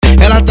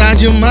tá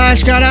de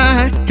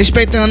máscara,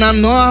 respeitando a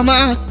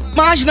norma,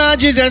 mas na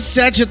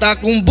 17 tá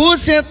com o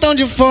bucetão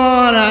de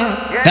fora.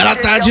 Ela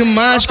tá de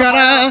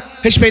máscara,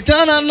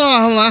 respeitando a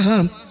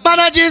norma, mas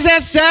na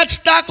 17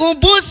 tá com o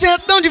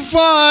bucetão de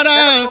fora.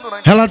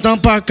 Ela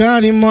tampa a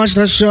cara e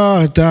mostra a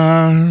xota.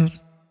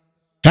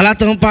 Ela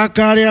tampa a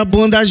cara e a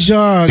bunda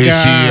joga. Esse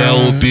é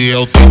o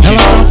Biel.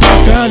 Ela tampa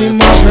a cara e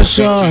mostra a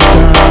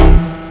xota.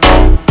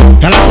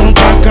 Ela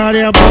tampa a cara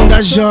e a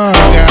bunda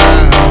joga.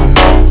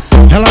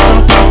 Ela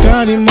tampa a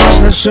cara e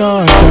mostra a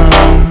xota.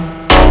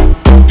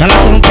 Ela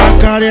tampa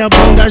a cara e a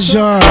bunda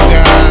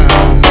joga.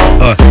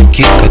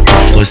 Quica que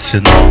fosse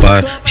não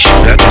para,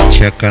 esfrega a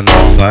tcheca na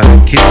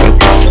vara. Quica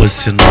que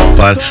fosse não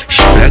para,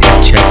 esfrega a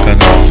tcheca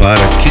na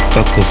vara.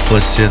 Quica que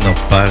fosse não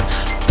para.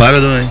 Para,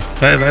 doente,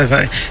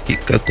 vai.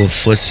 Quica que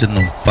fosse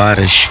não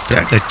para,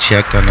 esfrega a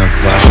tcheca na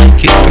vara.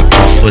 Quica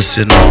que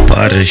fosse não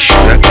para,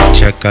 esfrega a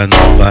tcheca na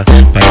vara.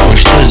 Vai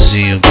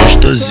gostosinho,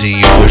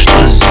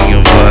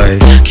 vai.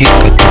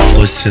 Quica que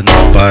fosse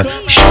não para,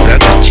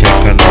 esfrega a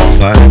tcheca na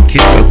vara.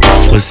 Quica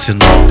que fosse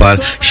não para,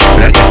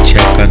 esfrega a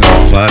tcheca na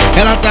vara.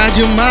 Ela tá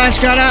de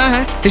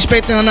máscara,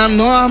 respeitando a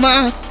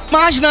norma,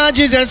 mas na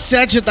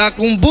 17 tá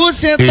com o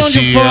bucetão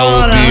de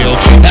fora.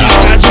 Ela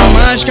tá de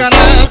máscara,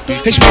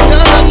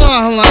 respeitando a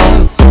norma,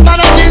 mas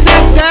na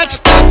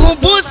 17 tá com o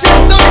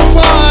bucetão de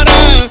fora.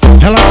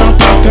 Ela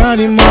tampa a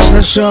cara e mostra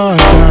a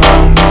xota.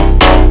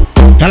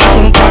 Ela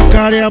tampa a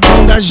cara e a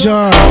bunda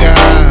joga.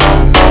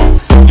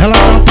 Ela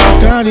tampa a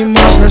cara e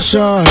mostra a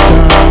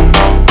xota.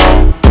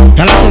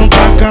 Ela tampa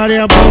a cara e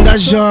a bunda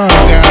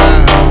joga.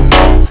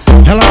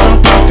 Ela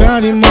tampa a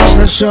cara e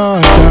mostra a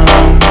xota.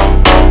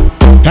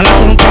 Ela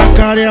tampa a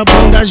cara e a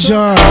bunda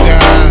joga.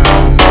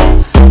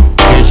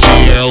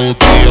 Esse é o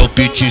Biel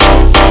Pitis.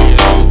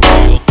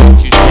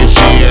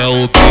 Esse é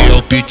o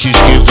Biel Pitis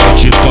que vai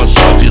te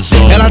passar a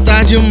visão. Ela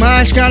tá de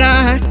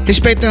máscara,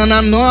 respeitando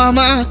a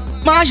norma,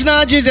 mas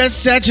na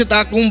 17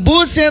 tá com o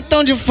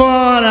bucetão de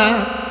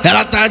fora.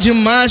 Ela tá de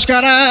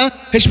máscara,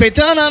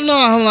 respeitando a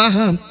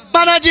norma,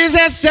 mas na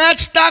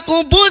 17 tá com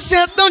o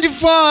bucetão de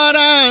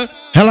fora.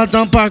 Ela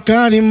tampa a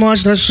cara e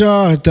mostra a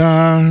xota.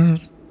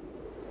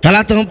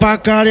 Ela tampa a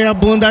cara e a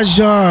bunda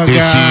joga. Esse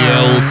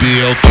é o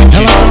Biel.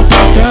 Ela tampa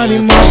a cara e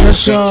mostra a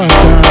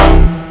xota.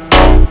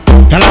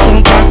 Ela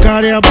tampa a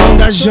cara e a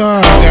bunda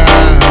joga.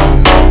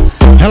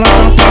 Ela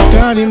tampa a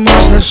cara e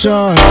mostra a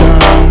xota.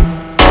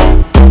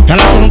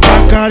 Ela tampa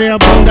a cara e a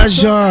bunda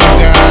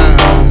joga.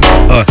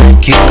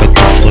 Quica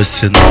que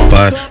fosse não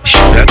para,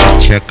 esfrega a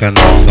tcheca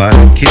na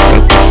vara.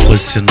 Quica que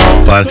fosse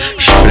não para,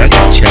 esfrega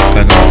a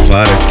tcheca na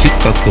vara.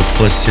 Quica que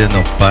fosse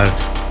não para.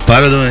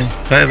 Para, doente,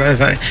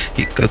 vai.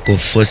 Quica que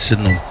fosse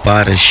não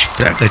para,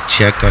 esfrega a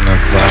tcheca na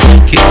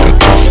vara. Quica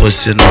que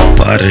fosse não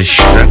para,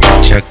 esfrega a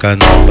tcheca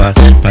na vara.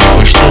 Vai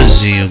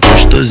gostosinho,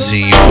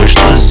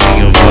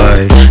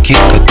 vai.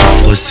 Quica que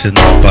fosse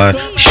não para,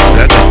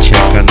 esfrega a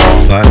tcheca na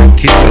vara.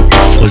 Quica que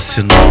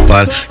fosse não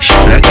para,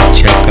 esfrega a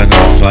tcheca na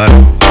vara.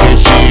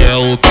 Esse é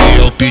o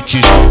Biel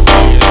Pitis.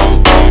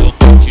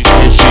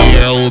 Esse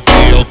é o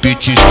Biel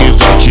Pitis que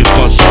vai te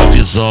passar a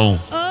visão.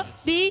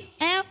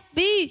 Biel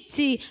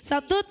Beat,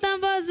 solta o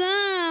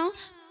tamborzão.